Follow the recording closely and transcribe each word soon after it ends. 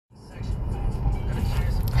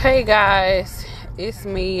Hey guys, it's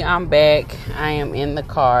me. I'm back. I am in the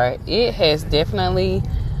car. It has definitely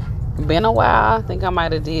been a while. I think I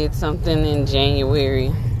might have did something in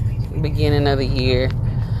January, beginning of the year.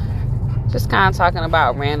 Just kind of talking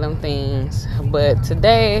about random things. But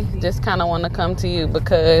today, just kind of want to come to you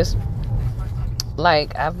because,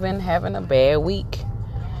 I've been having a bad week.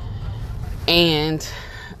 And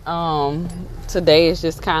today is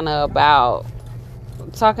just kind of about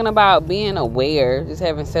talking about being aware, just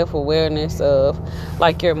having self-awareness of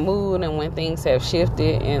your mood and when things have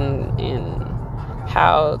shifted and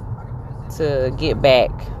how to get back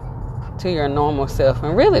to your normal self.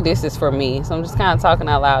 And really this is for me, so I'm just kind of talking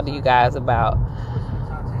out loud to you guys about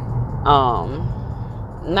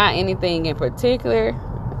not anything in particular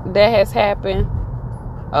that has happened,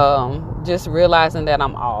 just realizing that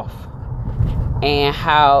I'm off and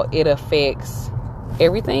how it affects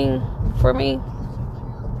everything for me.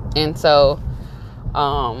 And so,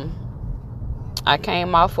 I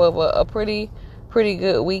came off of a pretty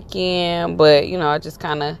good weekend, but, I just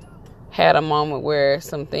kind of had a moment where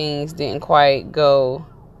some things didn't quite go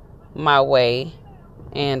my way,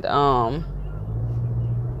 and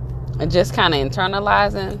just kind of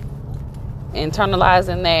internalizing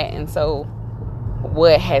that. And so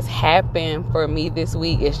what has happened for me this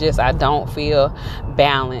week is just I don't feel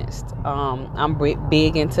balanced. I'm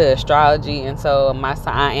big into astrology, and so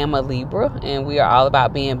I am a Libra, and we are all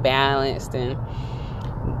about being balanced and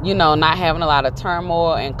not having a lot of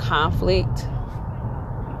turmoil and conflict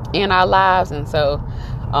in our lives. And so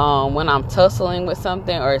when I'm tussling with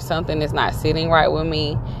something or something is not sitting right with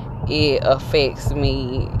me, it affects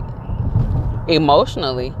me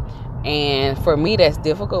emotionally. And for me, that's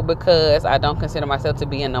difficult because I don't consider myself to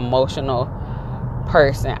be an emotional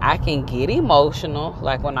person. I can get emotional,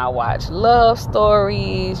 like when I watch love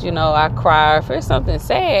stories, I cry. If it's something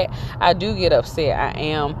sad, I do get upset. I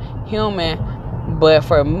am human. But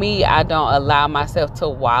for me, I don't allow myself to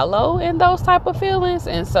wallow in those type of feelings.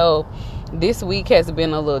 And so this week has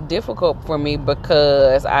been a little difficult for me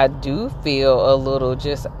because I do feel a little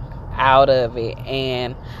just out of it.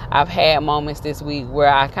 And I've had moments this week where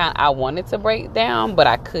I wanted to break down, but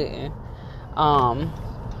I couldn't.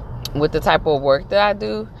 With the type of work that I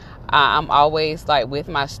do, I'm always with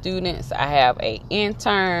my students. I have a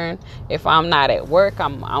intern. If I'm not at work,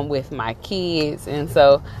 I'm with my kids. And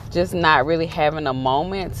so just not really having a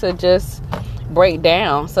moment to just break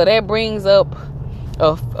down. So that brings up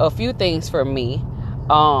a few things for me.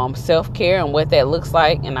 Self-care and what that looks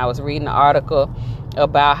like. And I was reading an article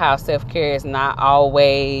about how self-care is not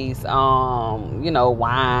always,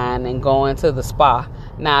 wine and going to the spa.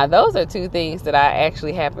 Now, those are two things that I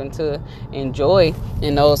actually happen to enjoy,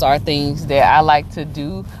 and those are things that I like to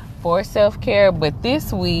do for self-care. But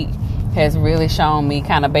this week has really shown me,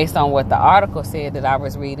 kind of based on what the article said that I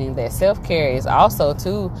was reading, that self-care is also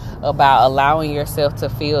too about allowing yourself to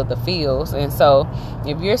feel the feels. And so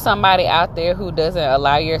if you're somebody out there who doesn't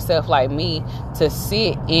allow yourself, like me, to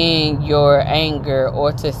sit in your anger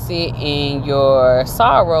or to sit in your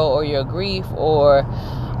sorrow or your grief or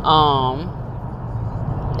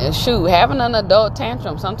having an adult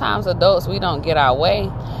tantrum, sometimes adults, we don't get our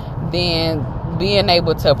way, then being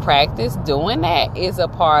able to practice doing that is a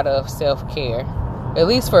part of self-care. At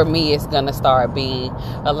least for me, it's going to start being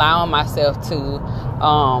allowing myself to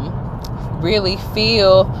really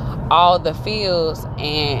feel all the feels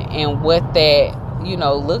and what that,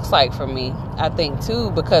 looks like for me. I think too,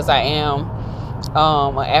 because I am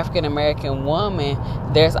an African-American woman,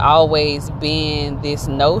 there's always been this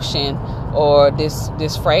notion or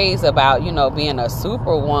this phrase about, being a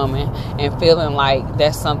superwoman and feeling like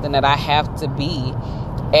that's something that I have to be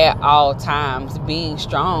at all times, being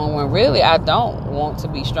strong, when really I don't want to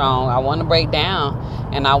be strong. I want to break down,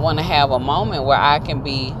 and I want to have a moment where I can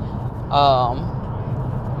be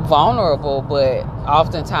vulnerable, but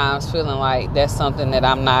oftentimes feeling like that's something that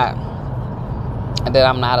I'm not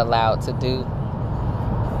allowed to do.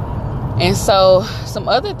 And so some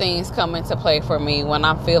other things come into play for me when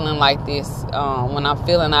I'm feeling like this, when I'm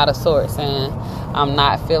feeling out of sorts and I'm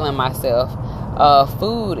not feeling myself.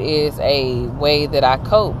 Food is a way that I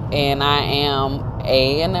cope, and I am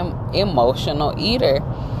an emotional eater.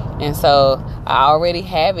 And so I already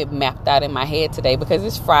have it mapped out in my head today because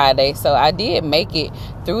it's Friday. So I did make it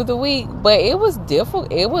through the week, but it was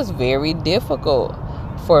difficult. It was very difficult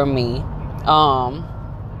for me.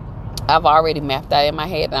 I've already mapped out in my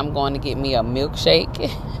head that I'm going to get me a milkshake.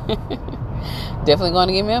 Definitely going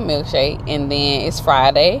to get me a milkshake. And then it's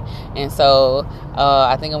Friday. And so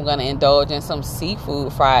I think I'm going to indulge in some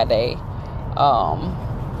seafood Friday.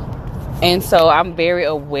 And so I'm very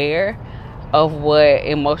aware of what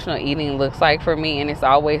emotional eating looks like for me, and it's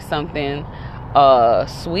always something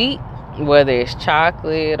sweet, whether it's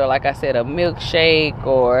chocolate or, like I said, a milkshake,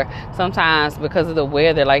 or sometimes because of the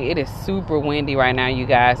weather, like it is super windy right now, you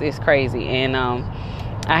guys. It's crazy. And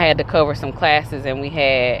I had to cover some classes, and we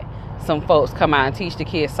had some folks come out and teach the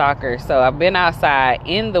kids soccer. So I've been outside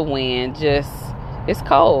in the wind, it's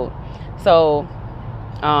cold. So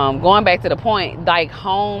going back to the point, like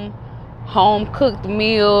home cooked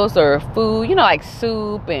meals or food, like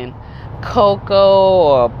soup and cocoa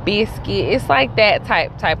or biscuit, it's like that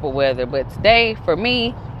type of weather. But today for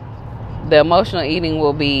me, the emotional eating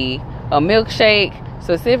will be a milkshake,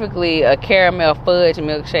 specifically a caramel fudge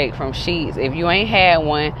milkshake from Sheetz. If you ain't had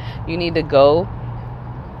one, you need to go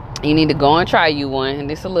and try you one. And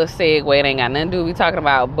this is a little segue, it ain't got nothing to do with what we talking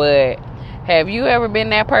about, but have you ever been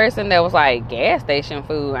that person that was like, gas station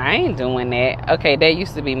food, I ain't doing that? Okay, that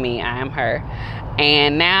used to be me. I am her.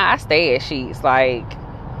 And now I stay at Sheetz. Like,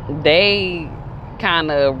 they kind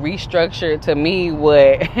of restructured to me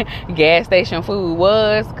what gas station food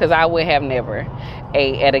was, because I would have never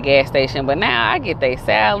ate at a gas station. But now I get their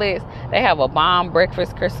salads. They have a bomb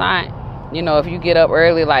breakfast croissant. If you get up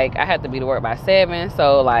early, like I have to be to work by 7,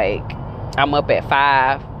 so like I'm up at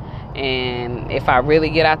 5. And if I really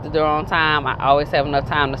get out the door on time, I always have enough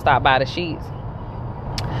time to stop by the Sheetz.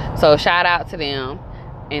 So shout out to them.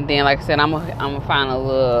 And then, like I said, I'm gonna find a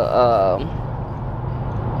little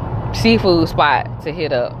seafood spot to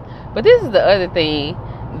hit up. But this is the other thing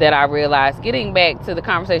that I realized, getting back to the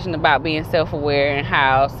conversation about being self-aware and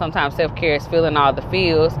how sometimes self-care is feeling all the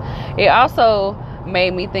feels. It also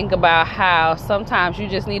made me think about how sometimes you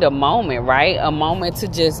just need a moment, right? A moment to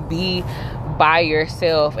just be by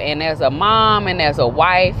yourself. And as a mom and as a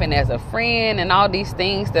wife and as a friend and all these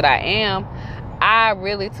things that I am, I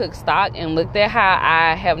really took stock and looked at how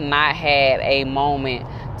I have not had a moment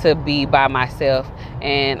to be by myself.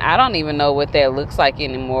 And I don't even know what that looks like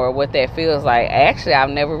anymore, what that feels like. Actually,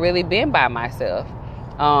 I've never really been by myself.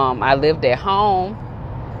 I lived at home.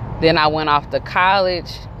 Then I went off to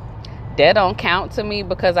college. That don't count to me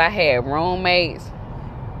because I had roommates.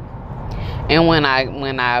 And when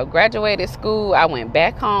I graduated school, I went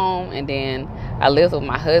back home, and then I lived with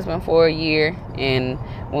my husband for a year. And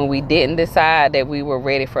when we didn't decide that we were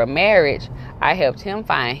ready for marriage, I helped him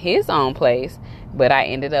find his own place, but I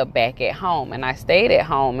ended up back at home, and I stayed at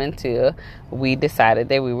home until we decided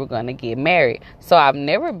that we were going to get married. So I've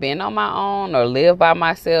never been on my own or lived by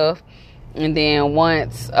myself. And then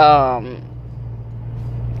once, so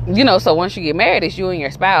once you get married, it's you and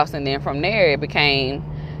your spouse. And then from there, it became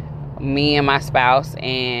me and my spouse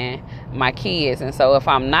and my kids. And so if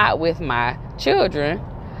I'm not with my children,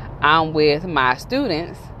 I'm with my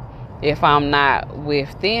students. If I'm not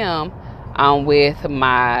with them, I'm with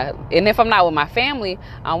and if I'm not with my family,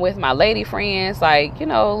 I'm with my lady friends, like, a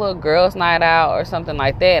little girls' night out or something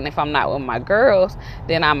like that. And if I'm not with my girls,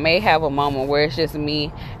 then I may have a moment where it's just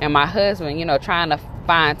me and my husband, trying to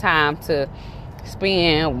find time to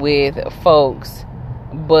spend with folks,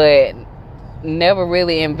 but never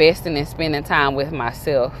really investing in spending time with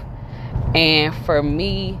myself. And for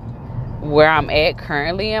me, where I'm at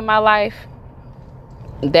currently in my life,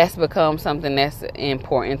 that's become something that's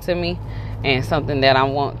important to me and something that I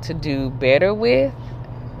want to do better with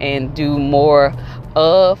and do more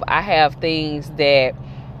of. I have things that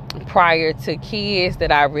prior to kids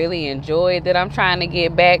that I really enjoyed that I'm trying to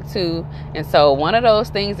get back to. And so one of those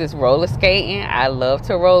things is roller skating. I love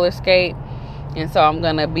to roller skate. And so I'm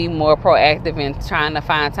going to be more proactive in trying to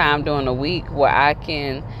find time during the week where I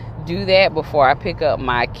can do that before I pick up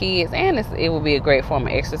my kids. And it will be a great form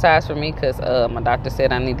of exercise for me because my doctor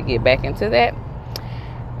said I need to get back into that.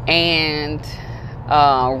 And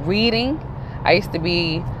reading. I used to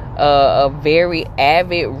be a very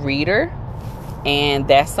avid reader. And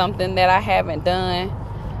that's something that I haven't done.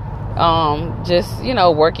 Just,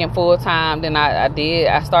 working full time. Then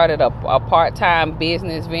I started a part-time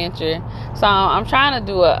business venture. So I'm trying to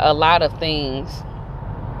do a lot of things.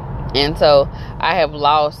 And so I have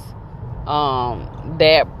lost,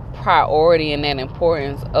 that priority and that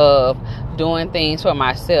importance of doing things for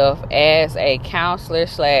myself. As a counselor /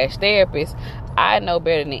 therapist, I know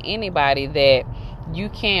better than anybody that you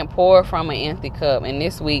can't pour from an empty cup. And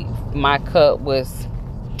this week, my cup was,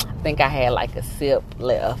 I think I had like a sip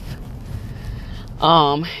left.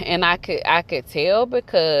 And I could tell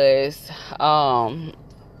because,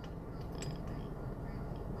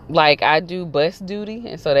 like I do bus duty,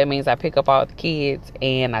 and so that means I pick up all the kids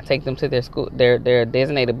and I take them to their school, their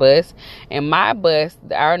designated bus. And my bus,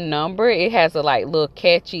 our number, it has a like little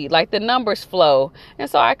catchy, like the numbers flow. And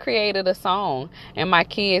so I created a song, and my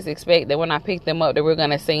kids expect that when I pick them up that we're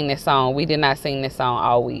gonna sing this song. We did not sing this song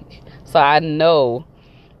all week, so I know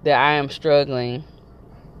that I am struggling.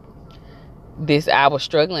 I was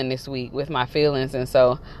struggling this week with my feelings, and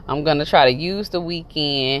so I'm gonna try to use the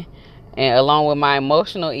weekend and along with my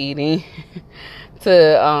emotional eating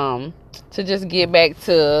to just get back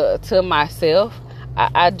to myself.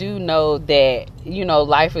 I do know that, you know,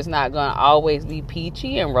 life is not going to always be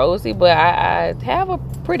peachy and rosy, but I have a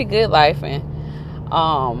pretty good life, and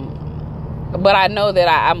but I know that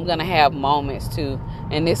I'm going to have moments too,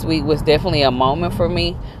 and this week was definitely a moment for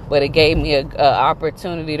me, but it gave me a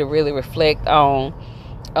opportunity to really reflect on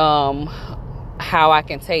how I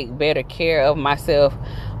can take better care of myself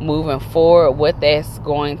moving forward, what that's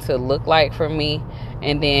going to look like for me.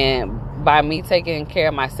 And then by me taking care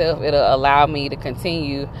of myself, it'll allow me to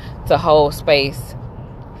continue to hold space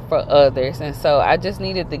for others. And so I just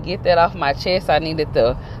needed to get that off my chest. I needed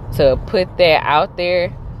to put that out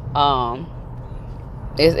there. And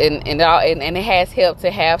it has helped to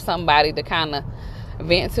have somebody to kind of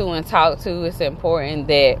vent to and talk to. It's important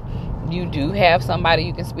that you do have somebody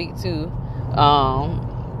you can speak to.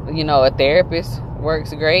 You know, a therapist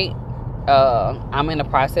works great. I'm in the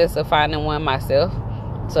process of finding one myself,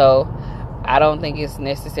 so I don't think it's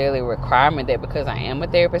necessarily a requirement that because I am a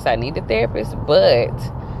therapist I need a therapist, but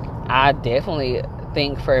I definitely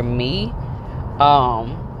think for me,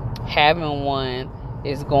 having one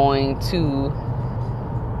is going to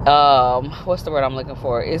what's the word I'm looking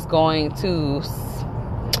for? It's going to,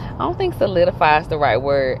 I don't think solidify is the right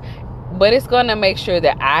word, but it's going to make sure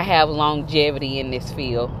that I have longevity in this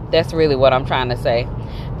field. That's really what I'm trying to say.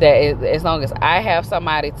 That as long as I have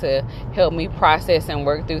somebody to help me process and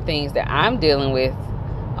work through things that I'm dealing with,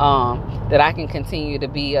 that I can continue to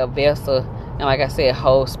be a vessel and, like I said,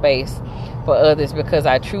 hold space for others, because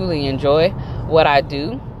I truly enjoy what I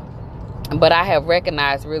do. But I have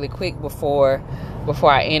recognized really quick before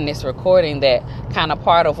I end this recording that kind of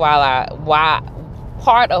part of why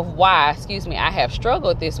I have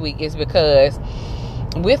struggled this week is because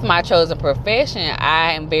with my chosen profession,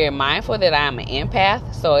 I am very mindful that I'm an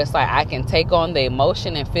empath. So it's like I can take on the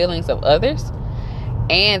emotion and feelings of others,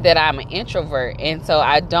 and that I'm an introvert. And so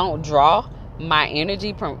I don't draw my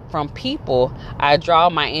energy from people. I draw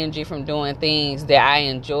my energy from doing things that I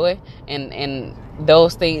enjoy, and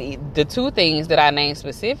those things, the two things that I named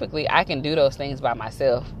specifically, I can do those things by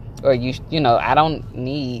myself. Or you know, I don't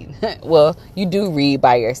need, well, you do read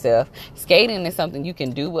by yourself. Skating is something you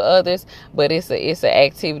can do with others, but it's an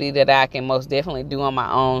activity that I can most definitely do on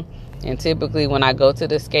my own. And typically when I go to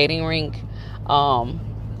the skating rink, I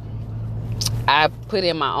put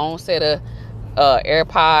in my own set of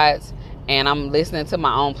AirPods, and I'm listening to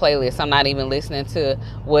my own playlist. I'm not even listening to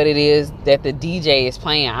what it is that the DJ is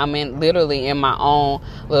playing. I'm literally in my own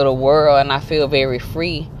little world, and I feel very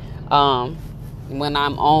free when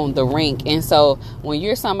I'm on the rink. And so when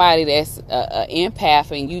you're somebody that's an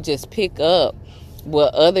empath and you just pick up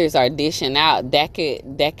what others are dishing out, that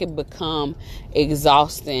could become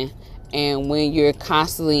exhausting. And when you're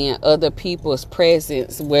constantly in other people's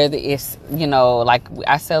presence, whether it's, you know, like we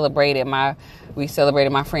celebrated my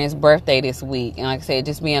friend's birthday this week, and like I said,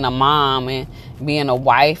 just being a mom and being a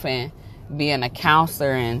wife and being a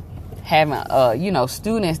counselor and having you know,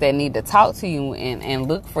 students that need to talk to you and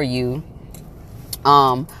look for you.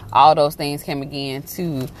 All those things can begin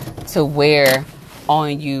to wear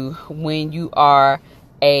on you when you are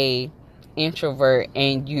a introvert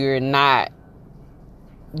and you're not,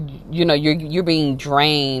 you know, you're being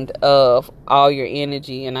drained of all your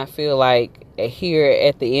energy. And I feel like here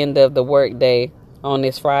at the end of the workday on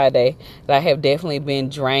this Friday, that I have definitely been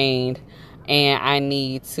drained, and I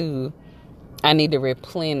need to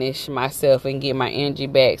replenish myself and get my energy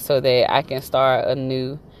back so that I can start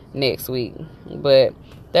anew next week. But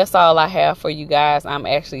that's all I have for you guys. I'm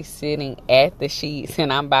actually sitting at the sheets,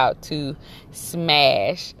 and I'm about to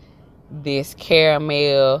smash this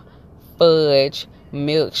caramel fudge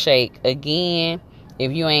milkshake again.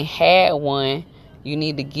 If you ain't had one, you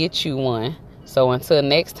need to get you one. So until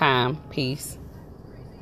next time, peace.